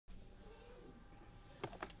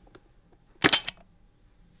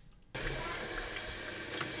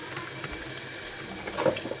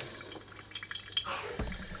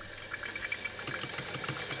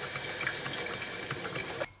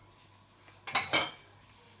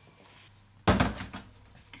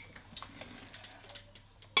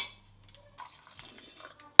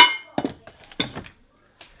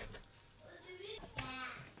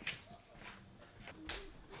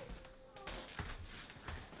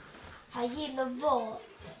So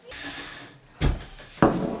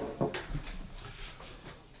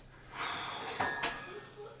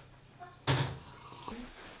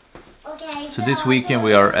this weekend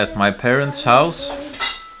we are at my parents' house.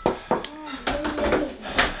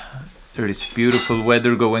 There is beautiful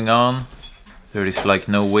weather going on. There is like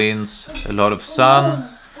no winds, a lot of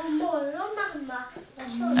sun.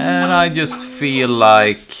 And I just feel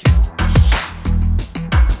like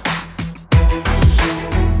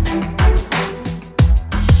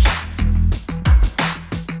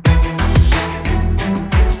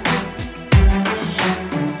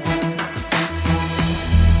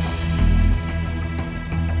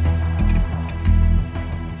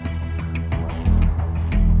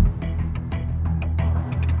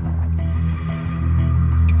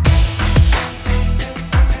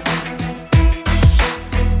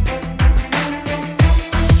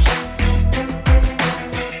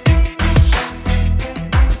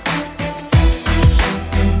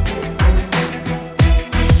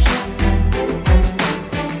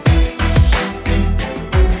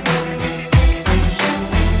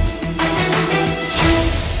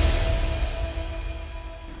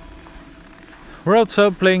we're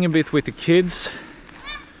outside playing a bit with the kids.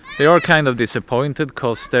 They are kind of disappointed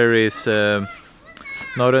because there is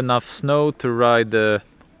not enough snow to ride the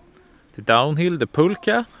downhill, the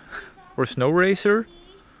pulka or snow racer.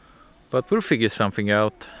 But we'll figure something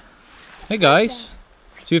out. Hey guys,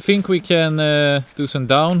 do you think we can do some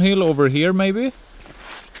downhill over here maybe?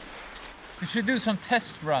 We should do some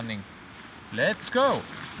test running. Let's go!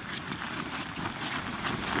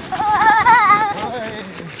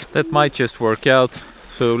 That might just work out,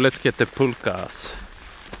 so let's get the pulkas.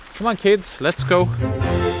 Come on kids, let's go!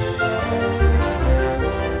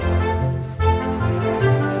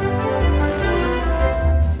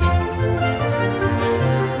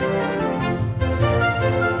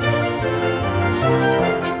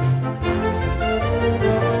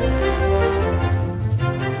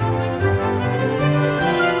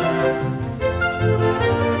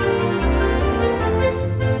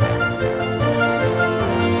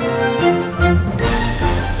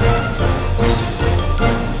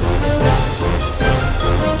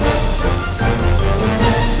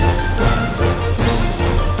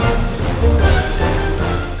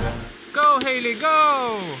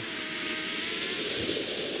 Go!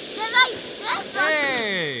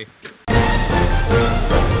 Hey!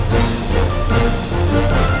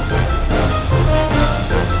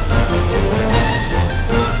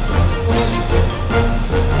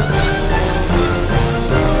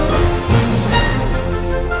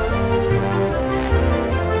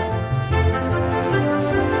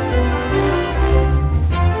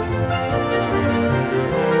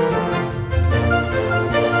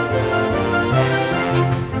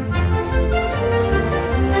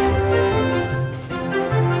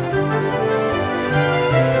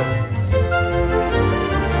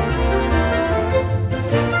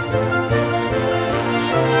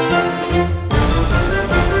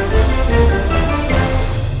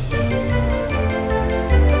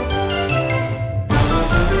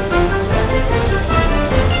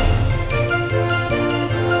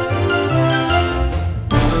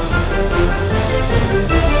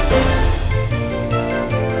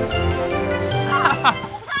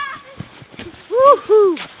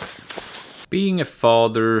 Being a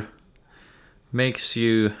father makes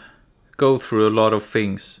you go through a lot of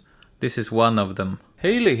things. This is one of them.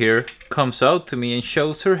 Haley here comes out to me and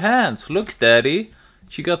shows her hands. Look, Daddy,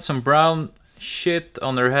 she got some brown shit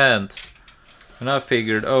on her hands. And I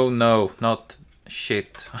figured, oh no, not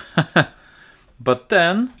shit. But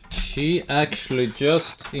then she actually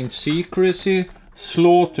just in secrecy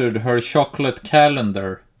slaughtered her chocolate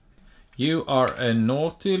calendar. You are a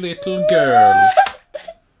naughty little girl.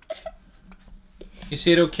 Is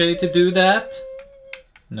it okay to do that?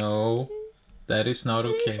 No, that is not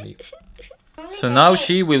okay. So now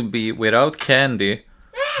she will be without candy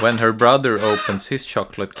when her brother opens his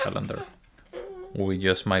chocolate calendar. We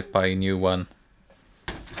just might buy a new one.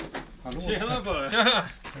 Tjena på det! Ja,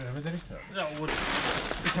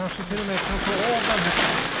 vi kanske till och med kan få av den här.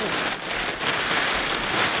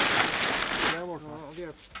 Där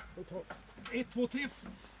borta. 1, 2, 3.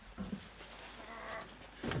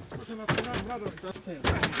 Och sen att ramla runt ett till.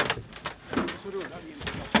 Så rullar vi in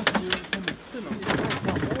på mitten.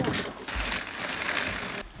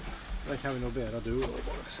 Där kan vi nog bära du och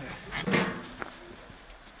bara se.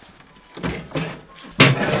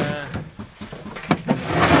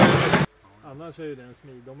 Annars är ju den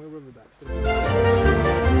smid, de är väl bättre.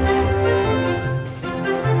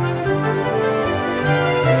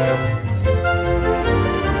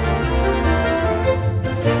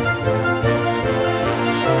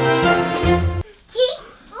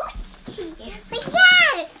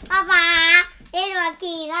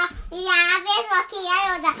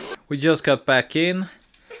 just got back in.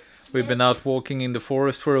 We've been out walking in the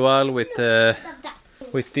forest for a while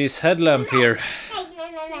with this headlamp here.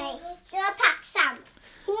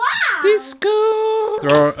 Disco!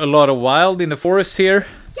 There are a lot of wild in the forest here.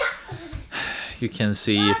 You can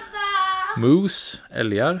see moose,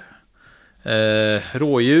 älgar,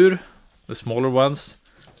 rådjur, the smaller ones,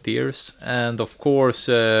 deers, and of course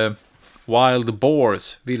wild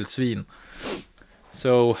boars, vildsvin.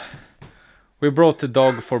 So we brought the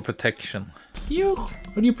dog for protection. You,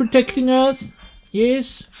 are you protecting us?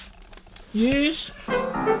 Yes. Yes.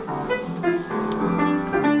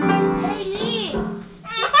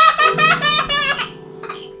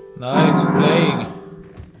 Nice playing.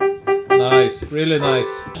 Nice, really nice.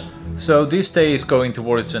 So this day is going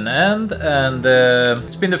towards an end, and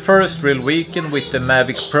it's been the first real weekend with the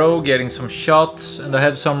Mavic Pro, getting some shots, and I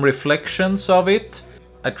have some reflections of it.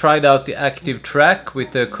 I tried out the active track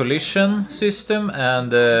with the collision system,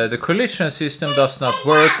 and the collision system does not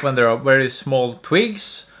work when there are very small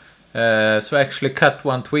twigs. So I actually cut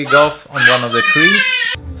one twig off on one of the trees.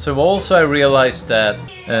 So also I realized that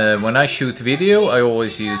when I shoot video I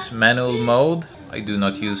always use manual mode. I do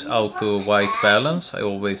not use auto white balance. I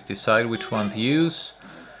always decide which one to use.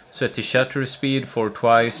 Set the shutter speed for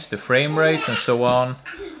twice the frame rate and so on.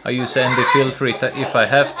 I use ND filter if I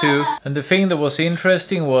have to. And the thing that was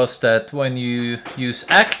interesting was that when you use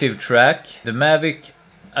active track, the Mavic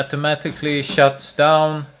automatically shuts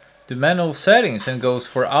down the manual settings and goes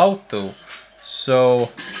for auto.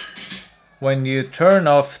 So when you turn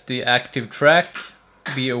off the active track,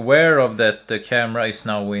 be aware of that the camera is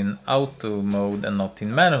now in auto mode and not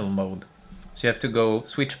in manual mode. So you have to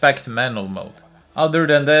switch back to manual mode. Other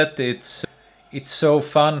than that, it's so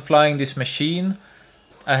fun flying this machine.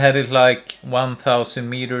 I had it like 1,000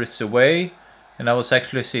 meters away, and I was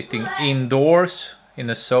actually sitting indoors in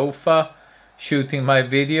a sofa shooting my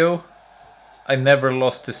video. I never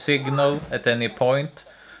lost a signal at any point,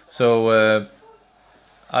 so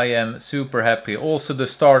I am super happy. Also the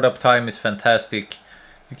startup time is fantastic.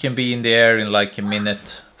 You can be in the air in like a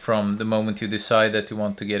minute from the moment you decide that you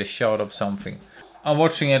want to get a shot of something. I'm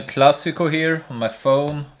watching El Clásico here on my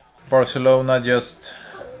phone. Barcelona just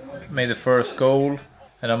made the first goal,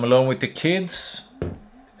 and I'm alone with the kids,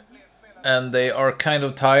 and they are kind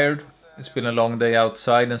of tired. It's been a long day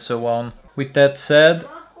outside and so on. With that said,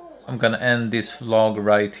 I'm gonna end this vlog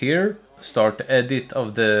right here. Start the edit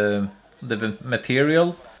of the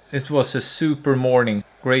material. It was a super morning.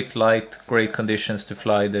 Great light, great conditions to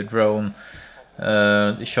fly the drone.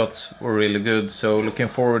 The shots were really good, so looking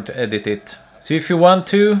forward to edit it. So if you want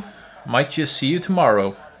to, might just see you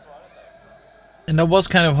tomorrow. And I was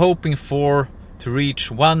kind of hoping to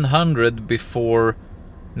reach 100 before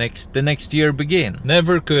the next year begin.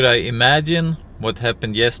 Never could I imagine what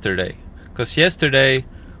happened yesterday. Because yesterday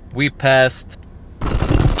we passed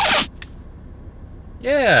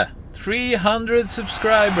 300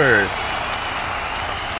 subscribers.